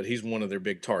commit, but he's one of their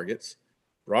big targets.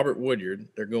 Robert Woodyard,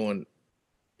 they're going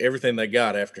everything they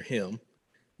got after him.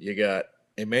 You got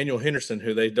Emmanuel Henderson,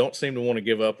 who they don't seem to want to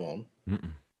give up on.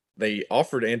 Mm-mm. They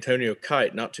offered Antonio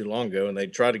Kite not too long ago, and they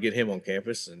tried to get him on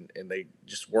campus, and they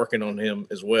just working on him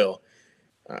as well.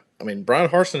 I mean, Brian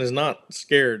Harsin is not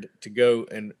scared to go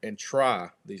and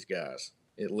try these guys,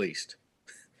 at least.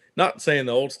 Not saying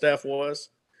the old staff was,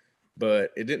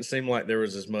 but it didn't seem like there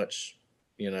was as much,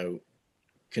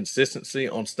 consistency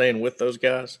on staying with those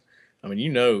guys. I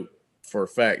mean, for a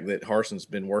fact that Harsin's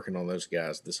been working on those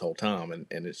guys this whole time, and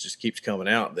it just keeps coming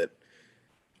out that,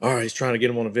 all right, he's trying to get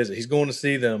them on a visit. He's going to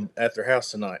see them at their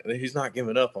house tonight. He's not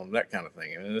giving up on them, that kind of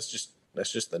thing. I mean, that's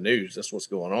just the news. That's what's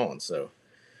going on. So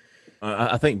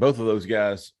I think both of those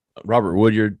guys, Robert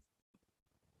Woodyard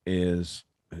I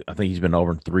think he's been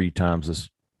Auburn 3 times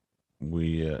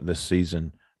this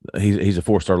season. He's a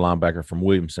 4-star linebacker from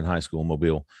Williamson High School in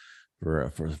Mobile.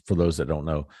 For those that don't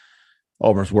know,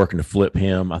 Auburn's working to flip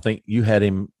him. I think you had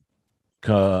him,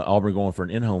 Auburn going for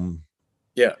an in-home.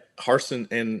 Yeah, Harsin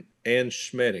and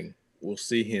Schmedding will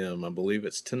see him. I believe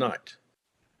it's tonight.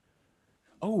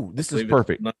 Oh, this is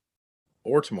perfect.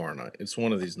 Or tomorrow night. It's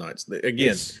one of these nights.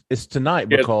 Again, it's tonight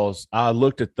because I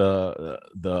looked at the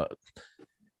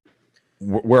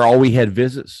where all we had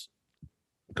visits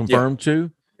confirmed to,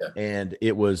 and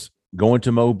it was going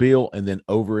to Mobile and then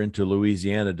over into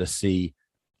Louisiana to see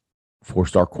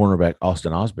 4-star cornerback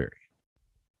Austin Osbury.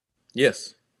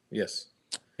 Yes.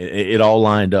 It all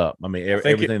lined up. I mean,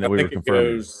 everything that we were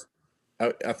confirming.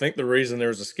 I think the reason there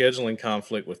was a scheduling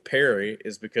conflict with Perry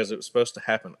is because it was supposed to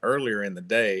happen earlier in the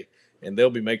day, and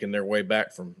they'll be making their way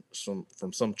back from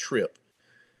some trip.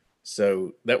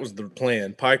 So that was the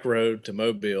plan: Pike Road to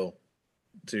Mobile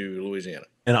to Louisiana.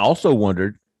 And I also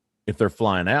wondered if they're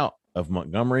flying out of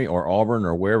Montgomery or Auburn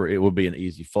or wherever, it would be an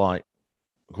easy flight.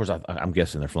 Of course, I'm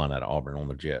guessing they're flying out of Auburn on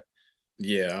the jet.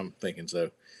 Yeah, I'm thinking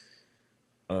so.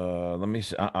 Let me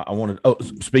see. I wanted. Oh,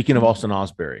 speaking of Austin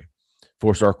Osbury,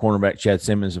 4-star cornerback Chad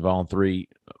Simmons of On3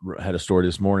 had a story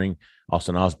this morning.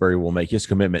 Austin Osbury will make his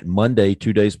commitment Monday,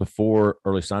 2 days before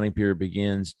early signing period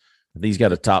begins. He's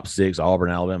got a top 6: Auburn,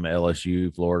 Alabama,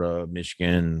 LSU, Florida,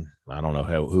 Michigan. I don't know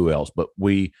who else, but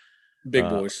we big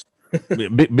boys,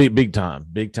 big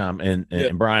time.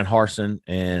 And Brian Harsin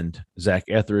and Zach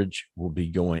Etheridge will be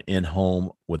going in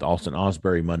home with Austin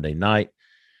Osbury Monday night,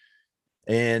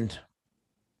 and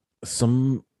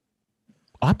some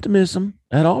optimism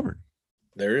at Auburn.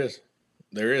 There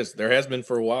has been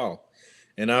for a while,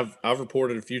 and I've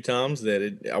reported a few times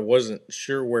that I wasn't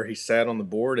sure where he sat on the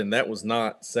board, and that was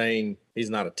not saying he's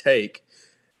not a take.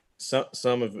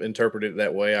 Some have interpreted it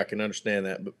that way. I can understand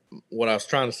that, but what I was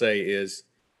trying to say is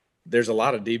there's a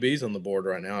lot of DBs on the board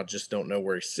right now. I just don't know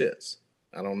where he sits.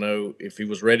 I don't know if he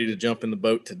was ready to jump in the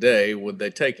boat today, would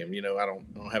they take him? I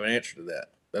don't have an answer to that.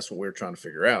 That's what we're trying to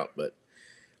figure out. But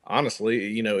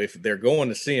honestly, if they're going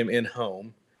to see him in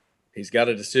home, he's got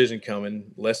a decision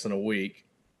coming less than a week.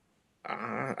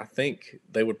 I think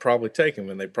they would probably take him,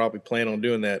 and they probably plan on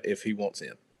doing that if he wants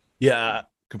in. Yeah, I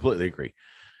completely agree.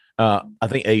 I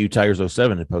think AU Tigers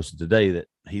 07 had posted today that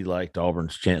he liked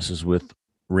Auburn's chances with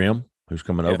Rim, who's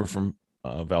coming over from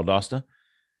Valdosta,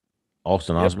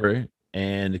 Austin Osbury,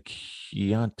 and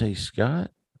Keontae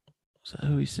Scott. Is that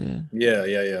who he said? Yeah.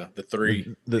 The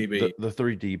three DB. The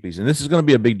three DBs. And this is going to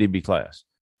be a big DB class.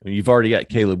 I mean, you've already got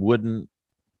Caleb Wooden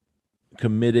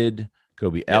committed,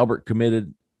 Kobe Albert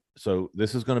committed. So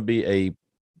this is going to be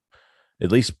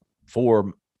at least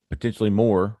 4, potentially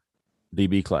more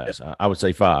DB class. I would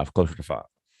say 5, closer to 5.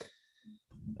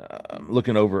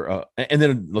 Looking over, and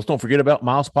then let's don't forget about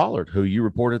Miles Pollard, who you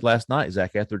reported last night.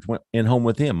 Zach Etheridge went in home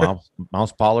with him.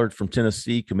 Miles Pollard from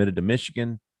Tennessee committed to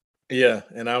Michigan. Yeah,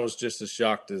 and I was just as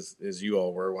shocked as you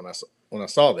all were when I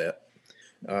saw that.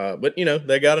 But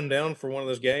they got him down for one of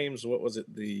those games. What was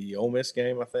it? The Ole Miss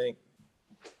game, I think.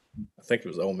 I think it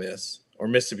was Ole Miss or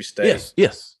Mississippi State.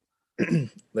 Yes.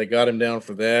 They got him down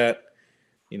for that.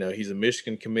 He's a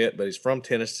Michigan commit, but he's from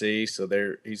Tennessee, so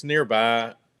he's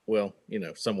nearby. Well,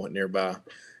 somewhat nearby,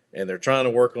 and they're trying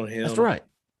to work on him. That's right.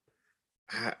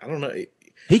 I don't know.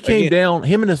 He came down.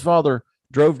 Him and his father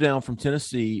drove down from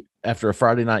Tennessee after a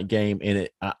Friday night game, and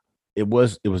it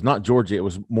was not Georgia. It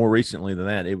was more recently than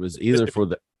that. It was either for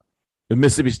the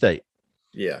Mississippi State.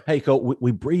 Yeah. Hey, Cole,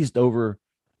 we breezed over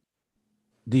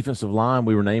defensive line.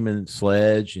 We were naming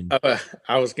Sledge, and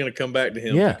I was going to come back to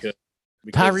him. Yeah. Because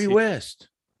Tyree West.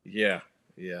 Yeah.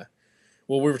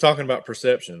 Well, we were talking about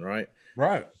perception, right?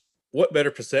 Right. What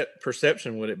better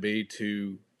perception would it be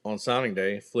to, on signing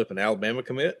day, flip an Alabama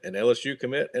commit, an LSU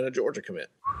commit, and a Georgia commit?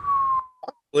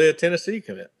 Possibly a Tennessee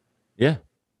commit. Yeah.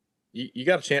 You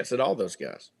got a chance at all those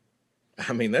guys.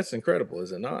 I mean, that's incredible,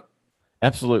 is it not?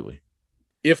 Absolutely.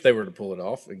 If they were to pull it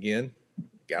off, again,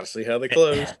 got to see how they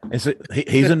close. And so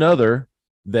he's another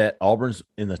that Auburn's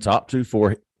in the top 2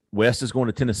 for. West is going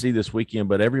to Tennessee this weekend,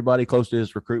 but everybody close to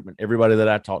his recruitment, everybody that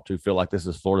I talked to feel like this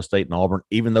is Florida State and Auburn,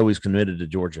 even though he's committed to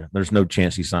Georgia. There's no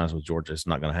chance he signs with Georgia. It's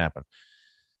not going to happen.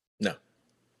 No.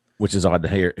 Which is odd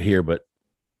to hear, but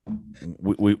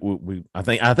I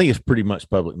think it's pretty much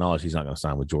public knowledge he's not going to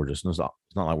sign with Georgia. So it's not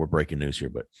like we're breaking news here,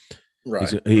 but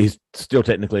right. He's still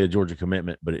technically a Georgia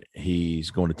commitment, but he's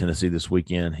going to Tennessee this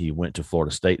weekend. He went to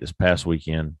Florida State this past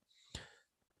weekend.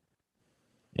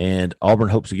 And Auburn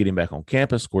hopes to get him back on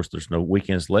campus. Of course, there's no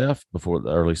weekends left before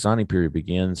the early signing period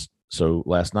begins. So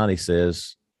last night he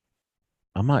says,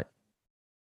 I'm going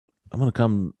to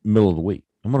come middle of the week.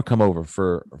 I'm going to come over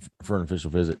for an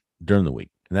official visit during the week.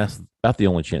 And that's about the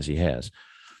only chance he has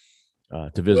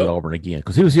to visit Auburn again,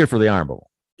 because he was here for the Iron Bowl.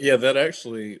 Yeah, that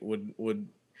actually would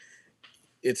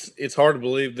it's hard to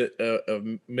believe that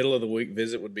a middle of the week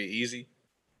visit would be easy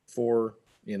would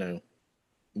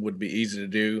be easy to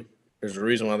do. There's a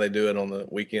reason why they do it on the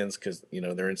weekends, because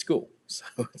they're in school, so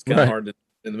it's kind of hard to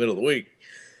in the middle of the week.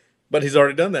 But he's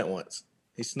already done that once.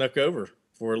 He snuck over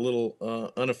for a little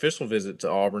unofficial visit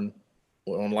to Auburn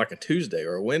on like a Tuesday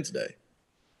or a Wednesday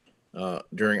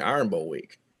during Iron Bowl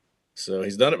week. So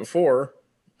he's done it before.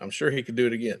 I'm sure he could do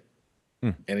it again.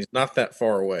 And he's not that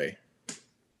far away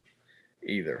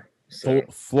either. So.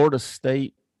 Florida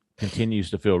State continues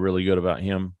to feel really good about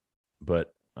him,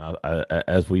 but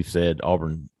as we've said,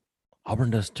 Auburn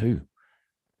does too.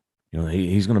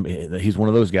 He's one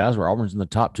of those guys where Auburn's in the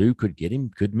top 2, could get him,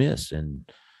 could miss, and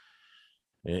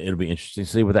it'll be interesting to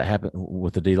see what that happens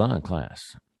with the D-line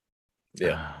class.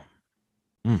 Yeah.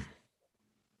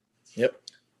 Yep.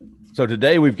 So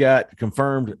today we've got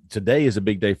confirmed. Today is a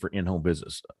big day for in-home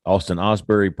visits. Austin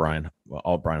Osbury, Brian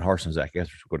Harson, Zach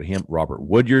Esters will go to him. Robert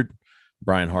Woodyard,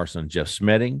 Brian Harson, Jeff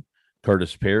Smetting,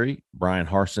 Curtis Perry, Brian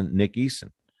Harson, Nick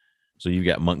Eason. So you've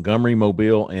got Montgomery,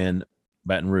 Mobile, and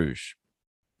Baton Rouge.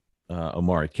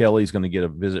 Omari Kelly is going to get a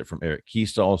visit from Eric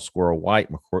Keesall, Squirrel White,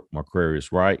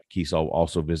 Marquarius Wright. Keesall will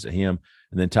also visit him.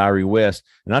 And then Tyree West.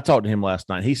 And I talked to him last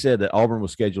night. He said that Auburn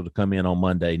was scheduled to come in on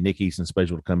Monday. Nick Eason's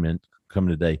scheduled to come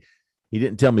today. He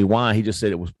didn't tell me why. He just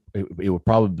said it would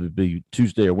probably be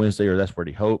Tuesday or Wednesday, or that's what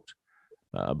he hoped,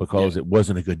 because it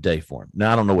wasn't a good day for him.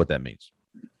 Now, I don't know what that means.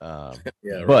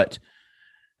 But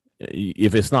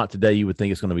if it's not today, you would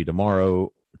think it's going to be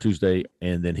tomorrow, Tuesday,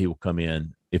 and then he will come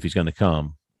in, if he's going to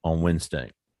come, on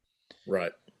Wednesday.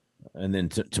 Right. And then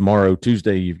tomorrow,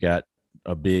 Tuesday, you've got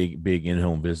a big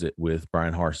in-home visit with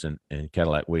Brian Harson and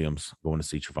Cadillac Williams going to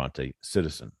see Trevante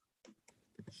Citizen.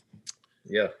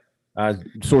 Yeah.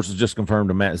 Sources just confirmed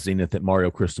to Matt Zenith that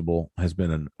Mario Cristobal has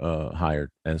been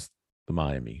hired as the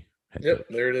Miami head coach.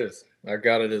 There it is. I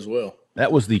got it as well.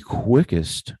 That was the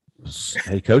quickest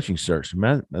head coaching search.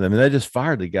 Man, I mean, they just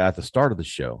fired the guy at the start of the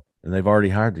show, and they've already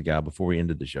hired the guy before we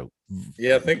ended the show.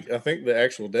 Yeah, I think the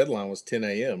actual deadline was 10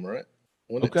 a.m., right?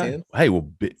 Wasn't it 10? Hey,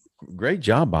 well, great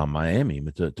job by Miami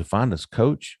to find this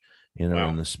coach,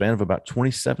 in the span of about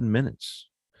 27 minutes.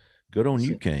 Good on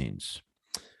you, Canes.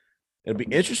 It'll be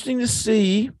interesting to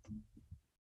see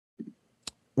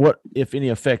what, if any,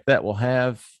 effect that will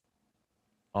have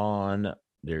on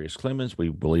Darrius Clemons. We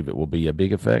believe it will be a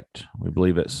big effect. We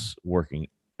believe it's working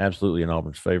absolutely in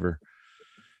Auburn's favor.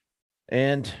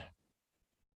 And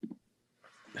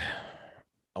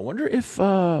I wonder if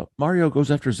Mario goes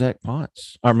after Frank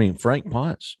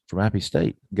Ponce from Appy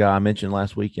State, guy I mentioned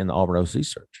last week in the Auburn OC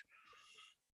search.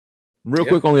 Real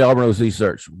quick on the Auburn OC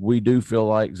search, we do feel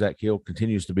like Zach Hill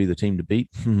continues to be the team to beat.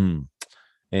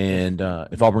 And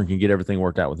if Auburn can get everything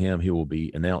worked out with him, he will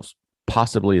be announced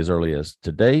possibly as early as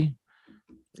today.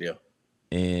 Yeah.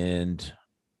 And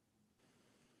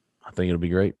I think it'll be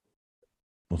great.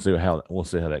 We'll see how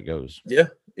that goes. Yeah.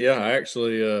 Yeah. I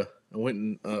actually I went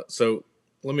and so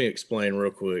let me explain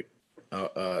real quick.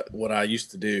 What I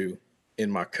used to do in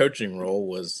my coaching role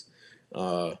was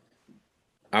I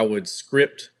would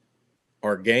script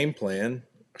our game plan,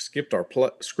 script our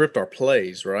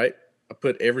plays, right? I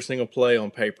put every single play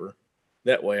on paper.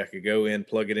 That way I could go in,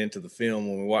 plug it into the film.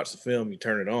 When we watch the film, you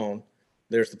turn it on.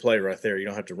 There's the play right there. You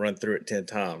don't have to run through it 10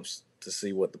 times to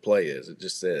see what the play is. It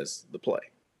just says the play.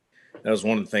 That was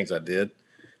one of the things I did.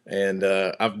 And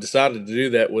I've decided to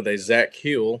do that with a Zach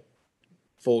Hill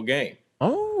full game.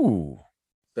 Oh.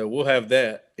 So we'll have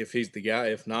that if he's the guy.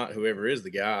 If not, whoever is the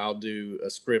guy, I'll do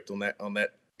a script on that,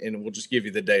 and we'll just give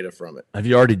you the data from it. Have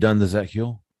you already done the Zach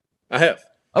Hill? I have.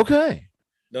 Okay.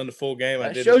 Done the full game.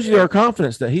 That shows you our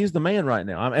confidence that he's the man right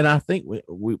now. And I think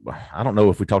we I don't know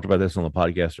if we talked about this on the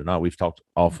podcast or not. We've talked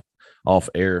off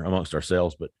air amongst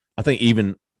ourselves, but I think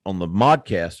even on the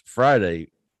modcast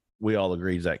Friday, we all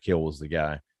agreed Zach Hill was the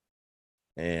guy,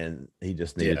 and he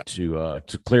just needed to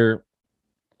clear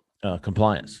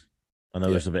compliance. I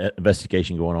know there's an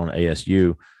investigation going on at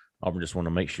ASU. Auburn just want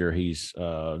to make sure he's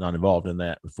not involved in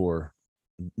that before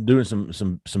doing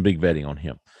some big vetting on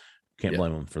him. Can't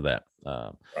blame him for that.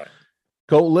 Right.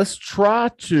 Cole, let's try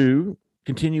to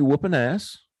continue whooping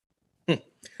ass. Okay.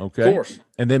 Of course.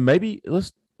 And then maybe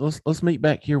let's meet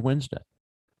back here Wednesday.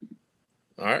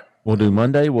 All right. We'll do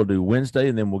Monday, we'll do Wednesday,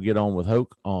 and then we'll get on with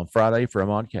Hoke on Friday for a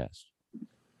podcast.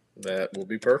 That will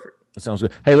be perfect. That sounds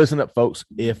good. Hey, listen up, folks.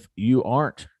 If you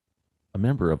aren't a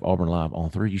member of Auburn Live on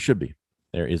 3, you should be.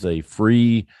 There is a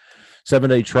free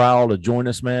 7-day trial to join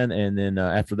us, man. And then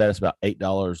after that, it's about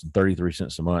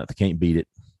 $8.33 a month. Can't beat it.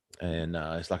 And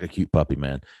it's like a cute puppy,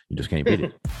 man. You just can't beat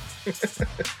it.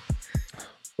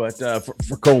 But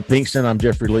for Cole Pinkston, I'm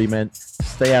Jeffrey Lee, man.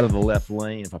 Stay out of the left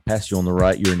lane. If I pass you on the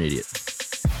right, you're an idiot.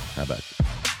 How about you?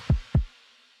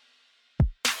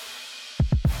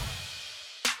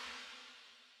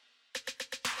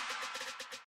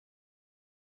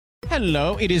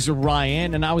 Hello, it is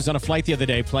Ryan, and I was on a flight the other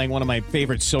day playing one of my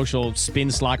favorite social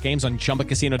spin slot games on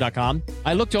ChumbaCasino.com.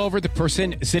 I looked over at the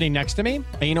person sitting next to me,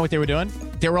 and you know what they were doing?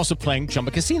 They were also playing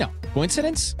Chumba Casino.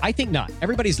 Coincidence? I think not.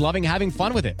 Everybody's loving having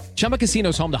fun with it. Chumba Casino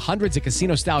is home to hundreds of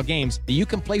casino-style games that you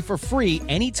can play for free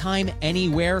anytime,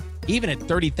 anywhere, even at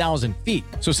 30,000 feet.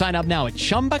 So sign up now at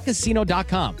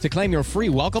ChumbaCasino.com to claim your free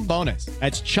welcome bonus.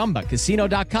 That's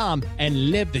ChumbaCasino.com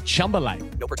and live the Chumba life.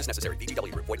 No purchase necessary.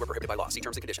 VGW. Void where prohibited by law. See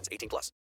terms and conditions. 18+.